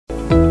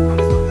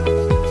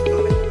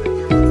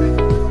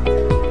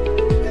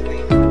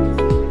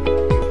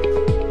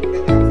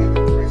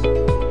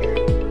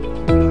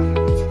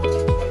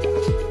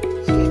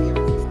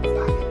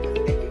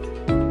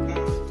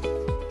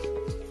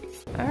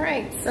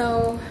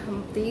So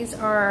these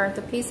are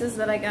the pieces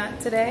that I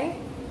got today.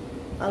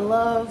 I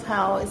love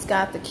how it's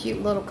got the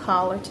cute little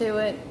collar to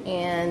it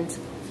and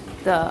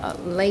the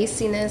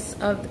laciness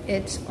of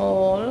it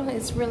all.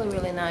 It's really,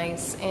 really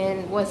nice.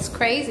 And what's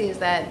crazy is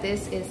that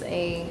this is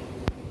a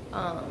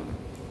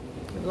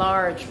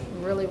large,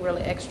 really,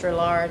 really extra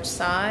large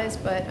size,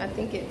 but I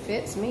think it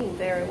fits me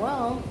very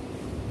well.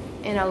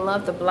 And I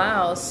love the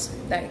blouse.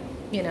 That,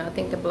 you know, I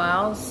think the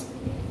blouse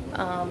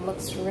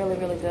looks really,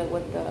 really good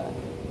with the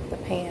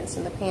pants.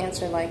 And the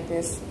pants are like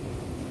this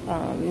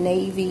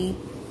navy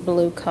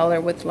blue color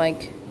with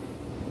like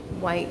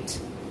white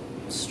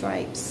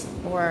stripes,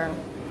 or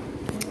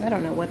I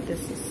don't know what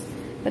this is,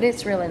 but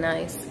it's really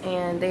nice.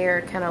 And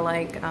they're kind of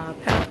like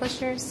pedal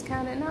pushers,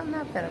 kind of,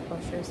 not pedal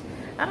pushers.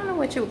 I don't know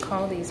what you would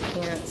call these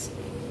pants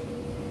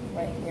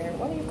right here.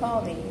 What do you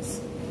call these?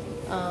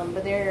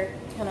 But they're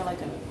kind of like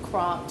a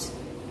cropped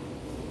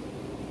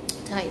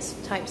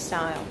type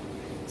style.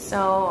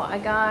 So I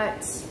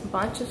got a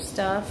bunch of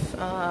stuff.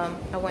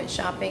 I went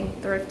shopping,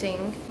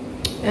 thrifting,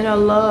 and I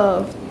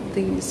love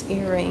these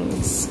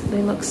earrings.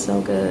 They look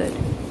so good.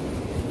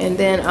 And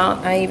then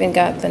I even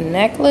got the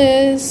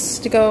necklace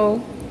to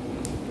go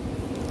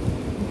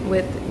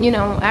with, you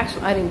know,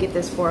 actually I didn't get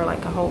this for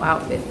like a whole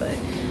outfit, but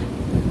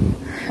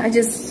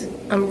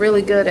I'm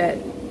really good at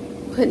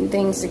putting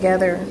things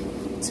together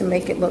to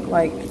make it look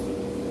like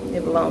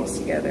it belongs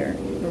together.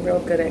 I'm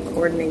real good at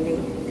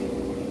coordinating,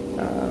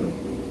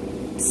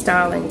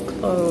 styling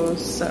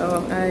clothes.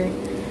 So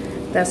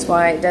that's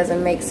why it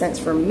doesn't make sense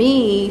for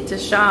me to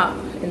shop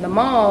in the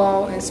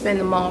mall and spend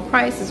the mall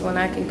prices when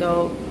I can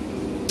go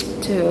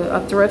to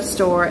a thrift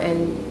store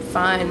and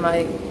find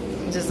my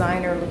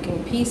designer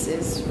looking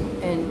pieces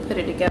and put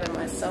it together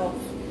myself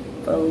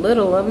for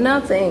little of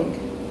nothing.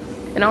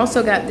 And I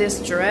also got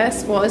this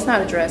dress. Well, it's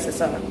not a dress, it's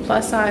a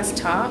plus size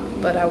top,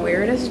 but I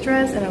wear it as a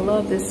dress, and I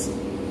love this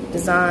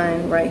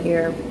design right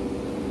here.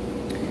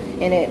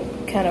 And it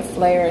kind of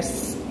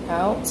flares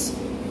out.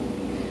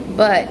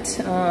 But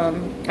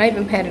I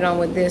even had it on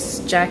with this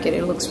jacket.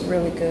 It looks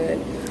really good.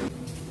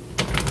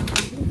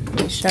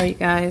 Let me show you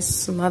guys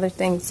some other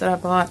things that I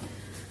bought.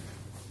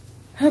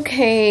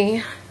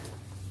 Okay.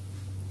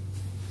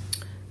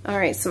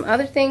 Alright, some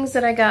other things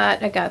that I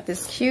got. I got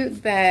this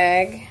cute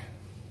bag.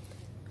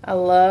 I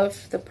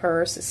love the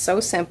purse. It's so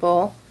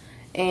simple.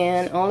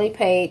 And only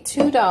paid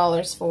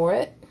 $2 for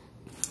it.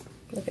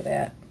 Look at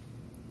that.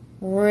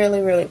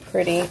 Really, really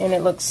pretty. And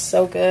it looks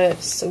so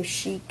good. So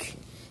chic.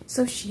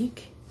 So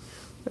chic.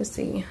 Let's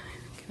see.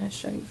 Can I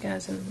show you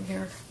guys in the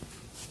mirror?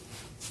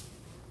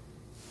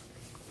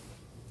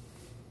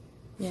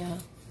 Yeah.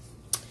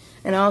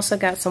 And I also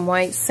got some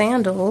white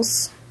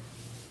sandals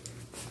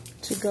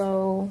to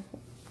go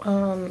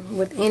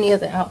with any of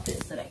the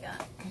outfits that I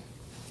got.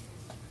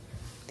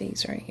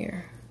 These right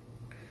here.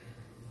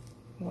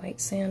 White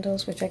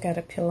sandals, which I got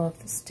to peel off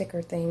the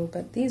sticker thing,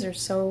 but these are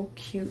so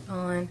cute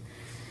on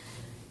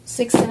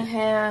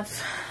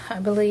 6.5, I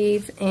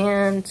believe.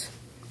 And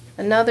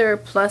another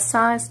plus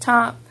size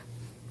top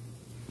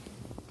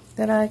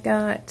that I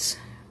got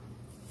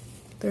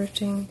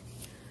thrifting.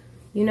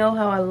 You know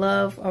how I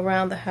love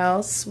around the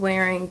house,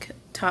 wearing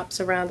tops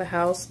around the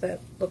house that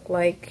look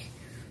like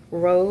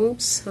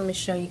robes. Let me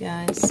show you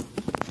guys.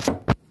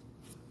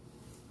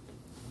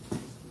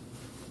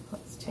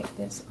 Let's take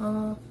this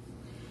off.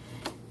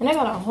 And I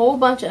got a whole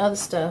bunch of other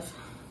stuff,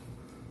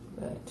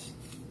 but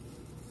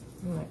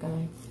I'm not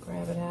gonna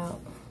grab it out.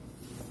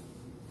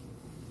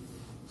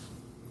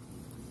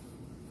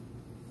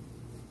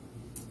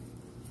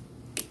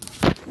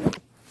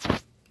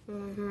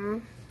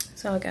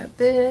 So I got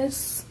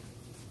this,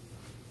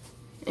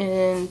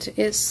 and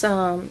it's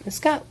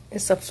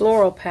a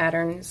floral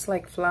pattern. It's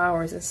like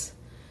flowers. It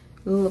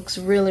looks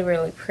really,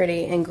 really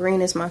pretty, and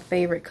green is my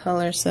favorite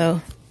color,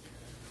 so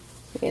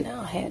you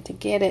know, I had to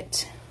get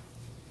it.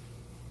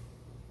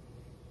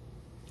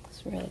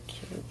 It's really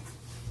cute.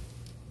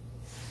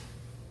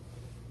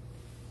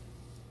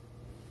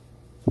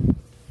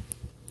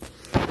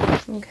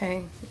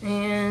 Okay,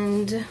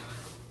 and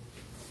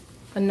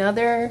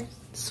another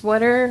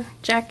sweater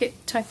jacket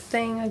type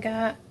thing I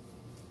got.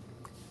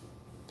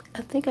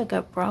 I think I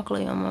got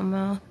broccoli on my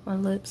mouth, my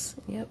lips.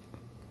 Yep,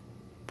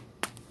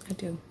 I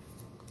do.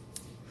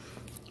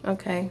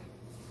 Okay,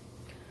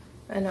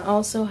 and I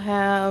also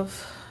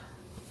have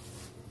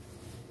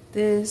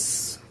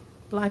this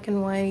black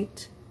and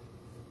white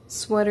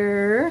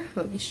sweater.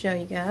 Let me show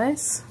you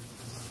guys.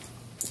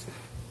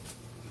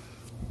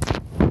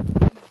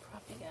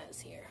 Prop you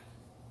guys here.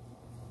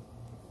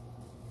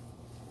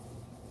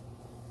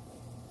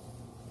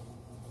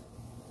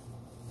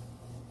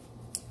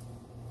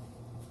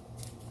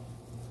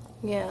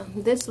 Yeah,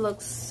 this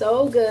looks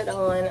so good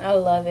on. I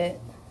love it.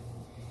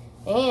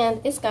 And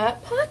it's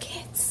got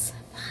pockets.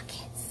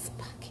 Pockets.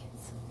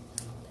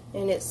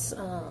 And it's,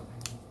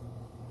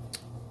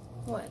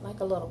 what, like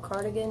a little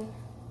cardigan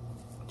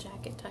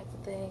jacket type of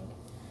thing.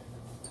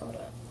 Hold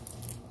up.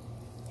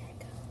 There we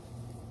go.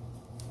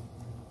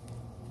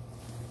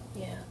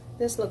 Yeah,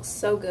 this looks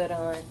so good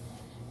on.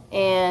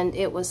 And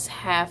it was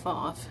half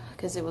off.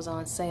 because it was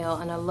on sale,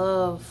 and I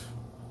love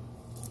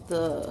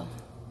the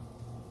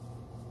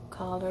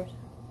collar.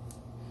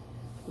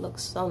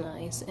 Looks so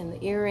nice, and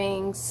the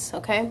earrings.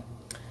 Okay,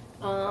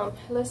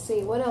 let's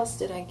see, what else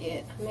did I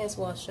get? I may as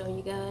well show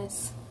you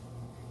guys,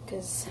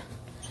 because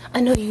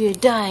I know you're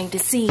dying to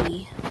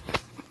see.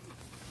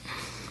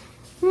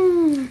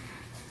 I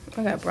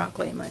got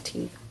broccoli in my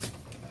teeth.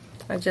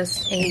 I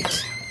just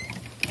ate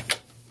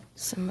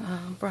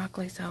some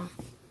broccoli. So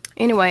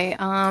anyway,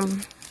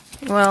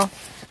 well,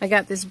 I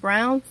got this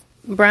brown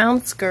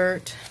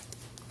skirt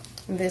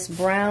and this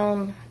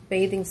brown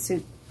bathing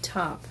suit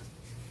top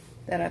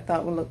that I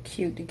thought would look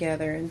cute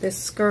together. And this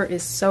skirt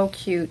is so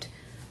cute.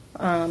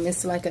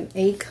 It's like an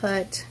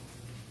A-cut.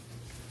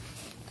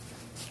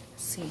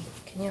 Let's see,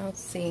 can y'all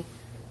see?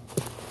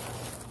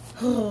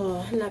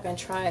 Oh, I'm not gonna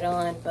try it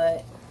on,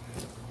 but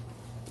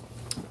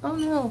oh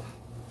no.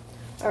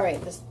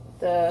 Alright,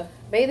 the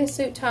bathing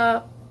suit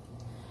top.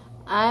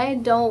 I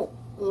don't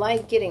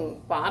like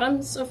getting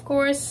bottoms, of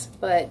course,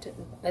 but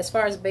as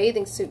far as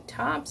bathing suit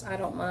tops, I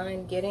don't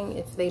mind getting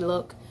if they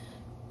look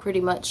pretty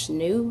much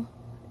new.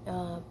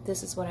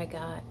 This is what I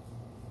got,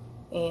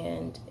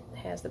 and it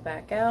has the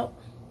back out,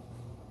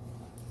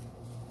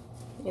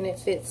 and it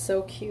fits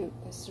so cute.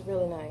 It's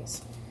really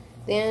nice.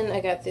 Then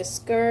I got this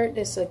skirt.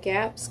 It's a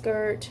Gap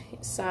skirt,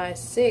 size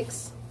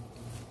 6,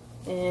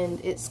 and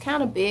it's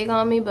kind of big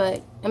on me,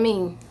 but I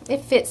mean,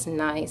 it fits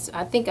nice.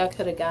 I think I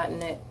could have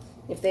gotten it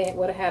if they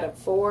would have had a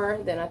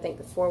 4. Then I think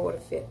the 4 would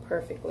have fit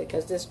perfectly,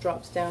 because this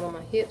drops down on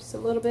my hips a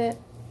little bit.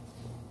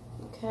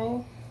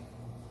 Okay,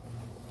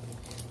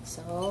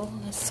 so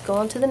let's go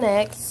on to the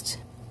next.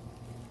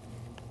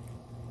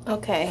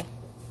 Okay,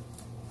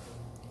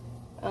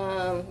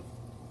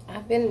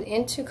 I've been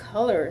into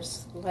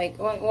colors, like,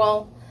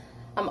 well,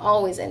 I'm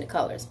always into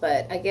colors,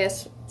 but I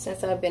guess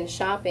since I've been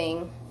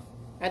shopping,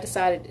 I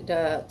decided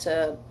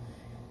to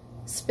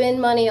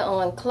spend money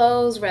on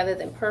clothes rather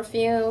than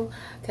perfume,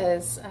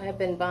 because I've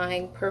been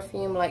buying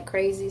perfume like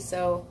crazy.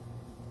 So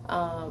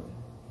I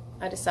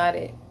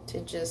decided to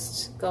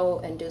just go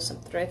and do some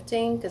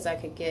thrifting, because I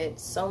could get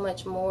so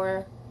much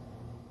more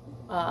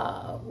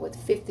with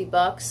 50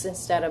 bucks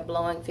instead of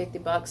blowing 50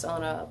 bucks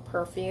on a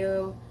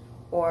perfume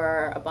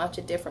or a bunch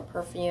of different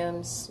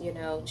perfumes, you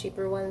know,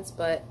 cheaper ones.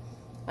 But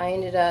I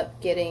ended up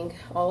getting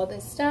all of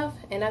this stuff,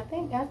 and I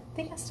think I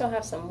still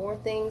have some more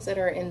things that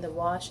are in the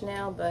wash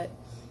now, but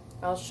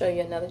I'll show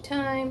you another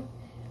time.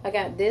 I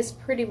got this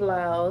pretty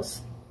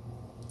blouse,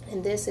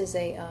 and this is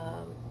a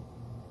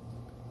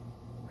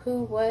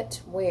Who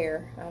What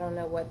Wear. I don't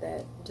know what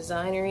that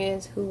designer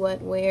is. Who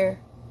What Wear.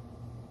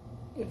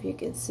 If you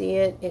can see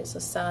it, it's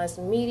a size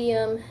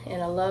medium,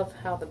 and I love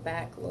how the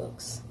back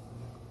looks.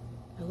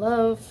 I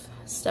love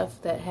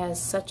stuff that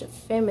has such a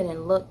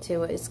feminine look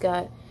to it. It's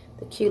got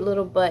the cute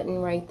little button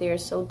right there,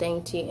 so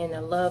dainty, and I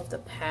love the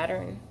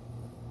pattern.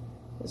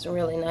 It's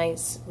really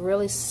nice,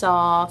 really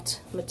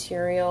soft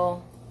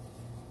material,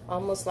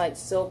 almost like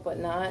silk, but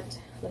not.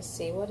 Let's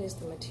see, what is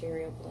the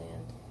material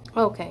blend?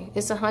 Okay,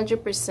 it's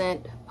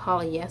 100%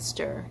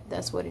 polyester.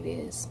 That's what it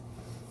is.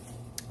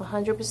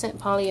 100%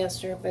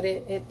 polyester, but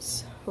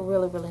it's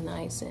really, really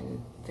nice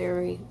and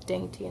very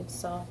dainty and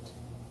soft.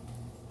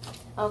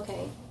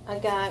 Okay, I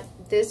got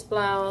this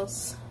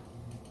blouse.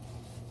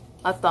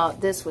 I thought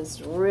this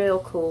was real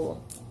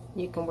cool.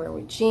 You can wear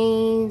with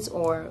jeans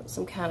or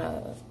some kind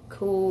of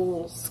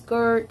cool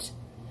skirt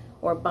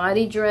or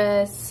body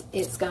dress.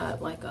 It's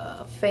got like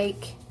a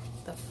fake,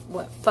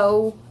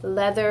 faux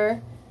leather,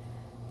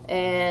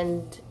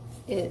 and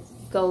it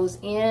goes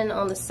in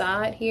on the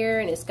side here,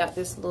 and it's got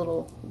this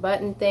little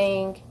button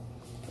thing,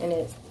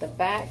 and the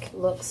back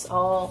looks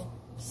all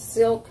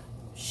silk,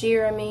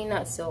 sheer, I mean,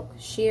 not silk,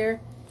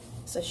 sheer.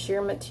 It's a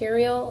sheer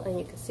material, and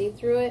you can see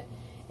through it.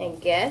 And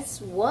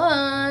guess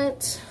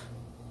what?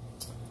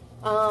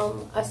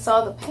 I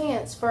saw the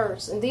pants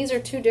first, and these are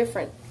two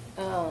different,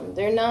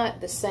 they're not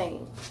the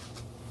same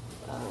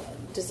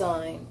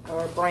design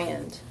or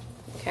brand,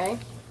 okay?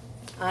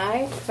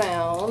 I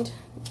found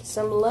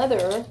some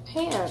leather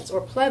pants,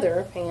 or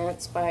pleather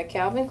pants by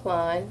Calvin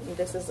Klein, and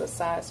this is a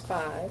size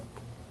 5.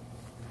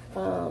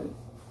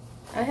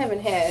 I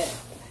haven't had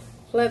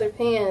pleather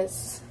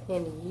pants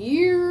in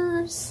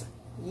years.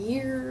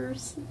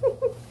 These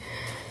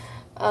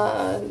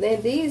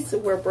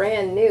were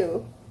brand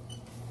new,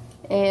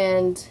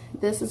 and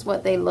this is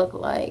what they look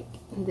like.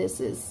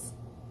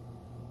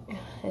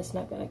 It's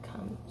not gonna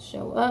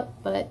show up,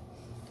 but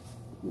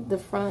the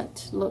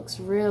front looks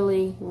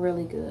really,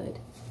 really good.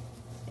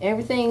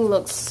 Everything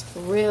looks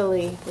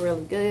really,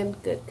 really good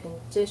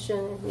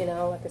condition. You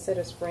know, like I said,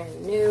 it's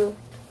brand new,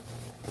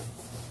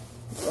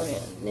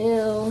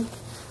 the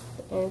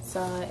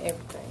inside,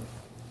 everything.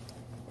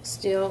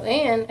 Still,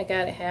 and I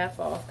got it half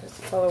off because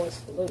the color was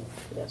blue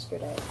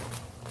yesterday.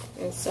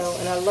 And so,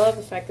 and I love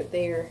the fact that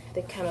they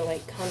kind of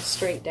like come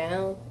straight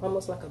down,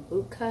 almost like a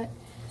boot cut.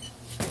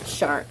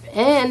 Sharp.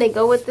 And they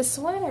go with the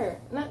sweater.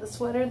 Not the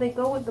sweater, they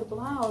go with the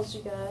blouse,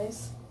 you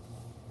guys.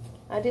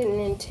 I didn't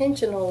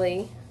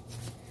intentionally.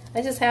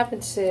 I just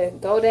happened to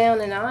go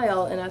down an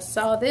aisle and I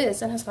saw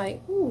this and I was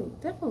like, ooh,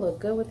 that would look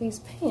good with these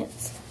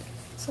pants.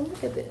 So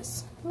look at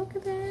this. Look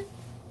at that.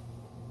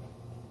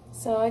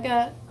 So I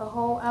got a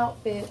whole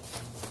outfit.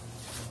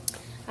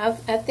 I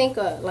think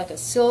like a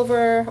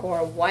silver or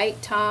a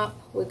white top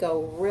would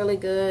go really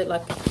good.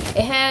 Like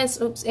it has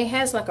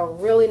like a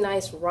really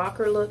nice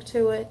rocker look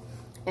to it.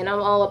 And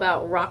I'm all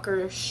about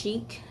rocker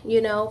chic,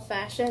 you know,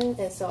 fashion.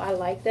 And so I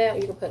like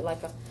that. You can put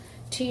like a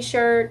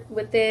t-shirt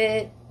with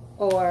it,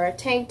 or a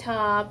tank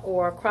top,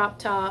 or a crop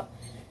top.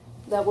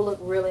 That will look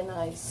really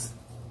nice.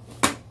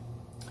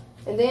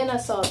 And then I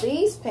saw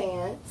these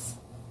pants.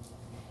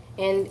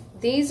 And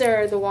these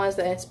are the ones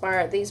that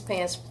inspired these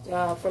pants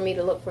for me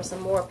to look for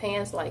some more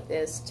pants like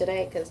this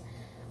today, because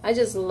I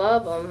just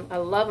love them. I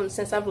love them.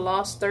 Since I've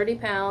lost 30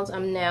 pounds,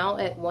 I'm now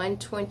at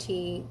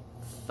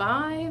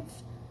 125.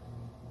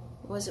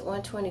 Was it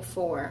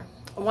 124?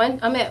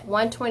 I'm at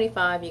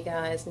 125, you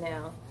guys,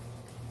 now.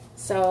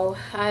 So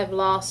I've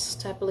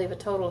lost, I believe, a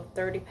total of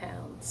 30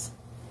 pounds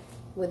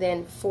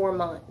within 4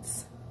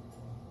 months.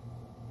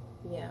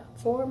 Yeah,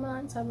 4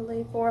 months, I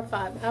believe, 4 or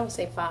 5. I would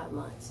say 5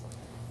 months.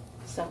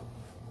 So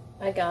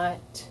I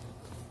got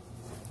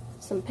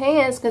some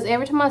pants, because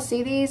every time I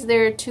see these,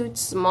 they're too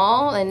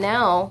small, and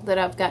now that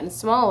I've gotten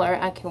smaller,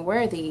 I can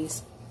wear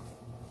these.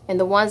 And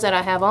the ones that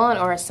I have on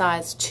are a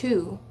size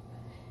 2.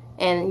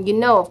 And you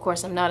know, of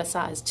course, I'm not a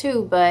size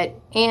 2, but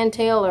Ann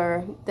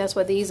Taylor, that's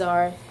what these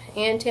are.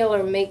 Ann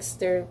Taylor makes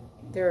their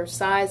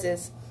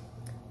sizes,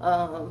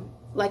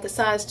 like a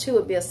size 2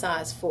 would be a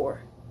size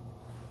 4.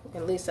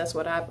 At least that's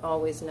what I've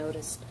always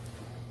noticed.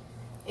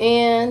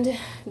 And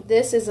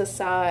this is a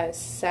size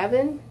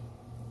 7.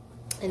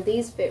 And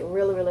these fit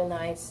really, really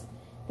nice.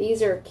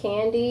 These are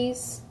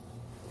Candy's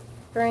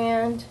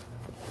brand.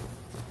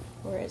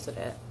 Where is it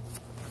at?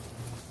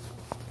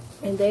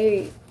 And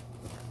they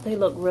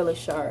look really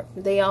sharp.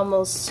 They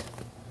almost,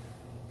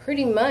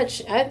 pretty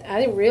much,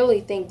 I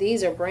really think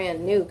these are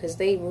brand new, because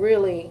they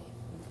really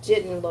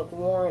didn't look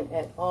worn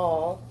at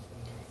all.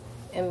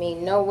 I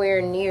mean,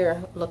 nowhere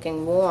near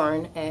looking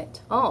worn at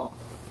all.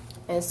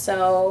 And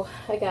so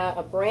I got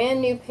a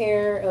brand new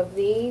pair of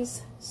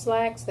these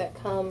slacks that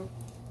come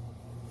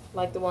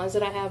like the ones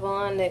that I have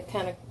on that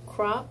kind of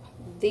crop.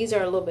 These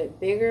are a little bit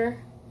bigger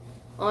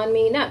on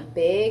me. Not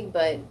big,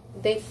 but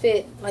they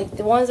fit. Like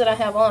the ones that I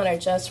have on are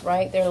just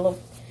right. They're a little,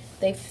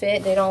 they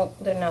fit. They're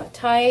not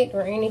tight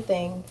or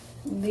anything.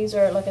 These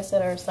are, like I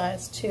said, are a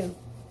size 2.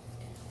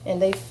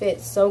 And they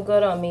fit so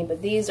good on me,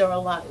 but these are a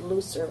lot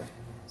looser.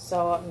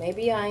 So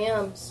maybe I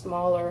am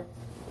smaller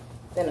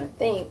than I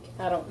think.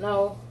 I don't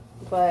know.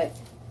 But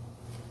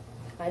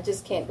I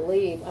just can't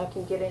believe I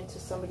can get into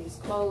some of these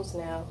clothes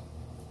now.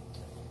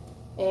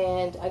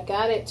 And I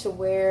got it to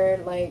where,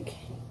 like,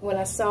 when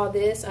I saw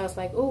this, I was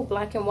like, ooh,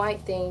 black and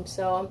white theme.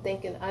 So I'm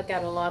thinking I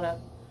got a lot of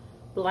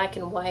black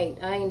and white.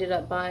 I ended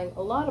up buying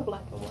a lot of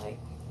black and white.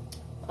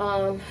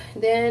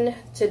 Then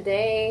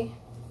today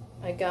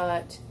I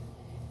got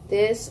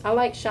this. I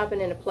like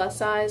shopping in the plus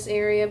size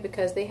area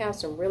because they have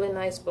some really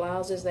nice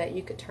blouses that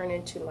you could turn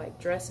into like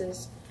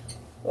dresses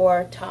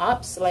or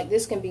tops. Like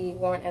this can be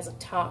worn as a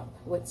top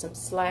with some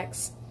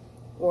slacks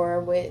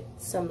or with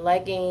some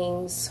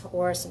leggings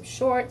or some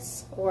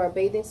shorts or a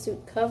bathing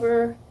suit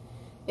cover.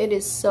 It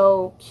is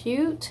so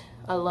cute.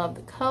 I love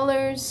the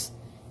colors.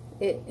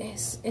 It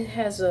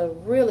has a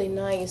really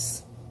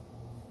nice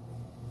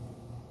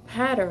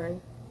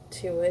pattern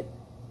to it.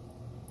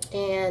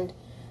 And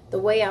the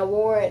way I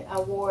wore it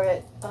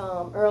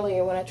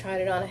earlier when I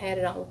tried it on. I had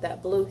it on with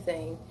that blue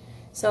thing.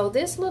 So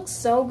this looks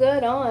so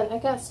good on. I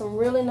got some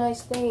really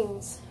nice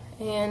things.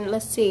 And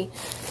let's see.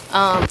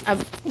 I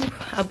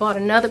bought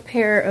another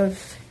pair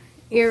of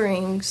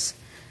earrings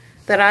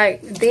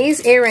that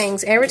these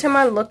earrings, every time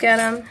I look at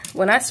them,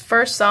 when I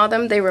first saw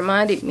them, they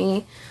reminded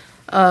me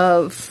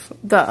of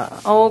the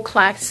old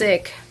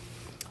classic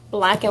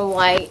black and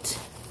white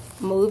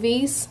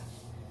movies.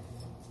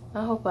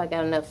 I hope I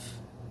got enough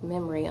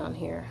memory on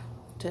here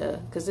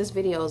because this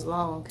video is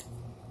long.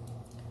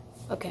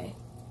 Okay,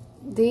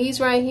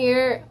 these right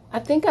here, I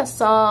think I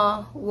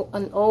saw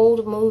an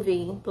old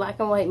movie,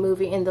 black and white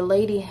movie, and the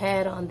lady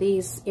had on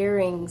these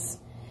earrings,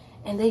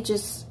 and they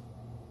just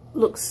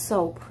look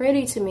so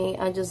pretty to me.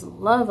 I just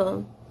love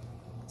them.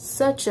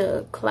 Such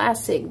a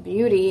classic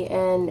beauty,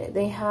 and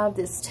they have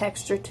this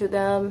texture to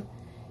them,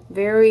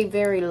 very,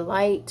 very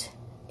light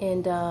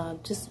and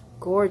just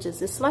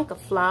gorgeous. It's like a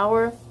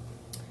flower.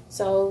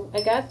 So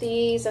I got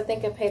these. I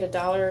think I paid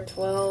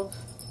 $1.12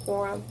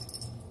 for them.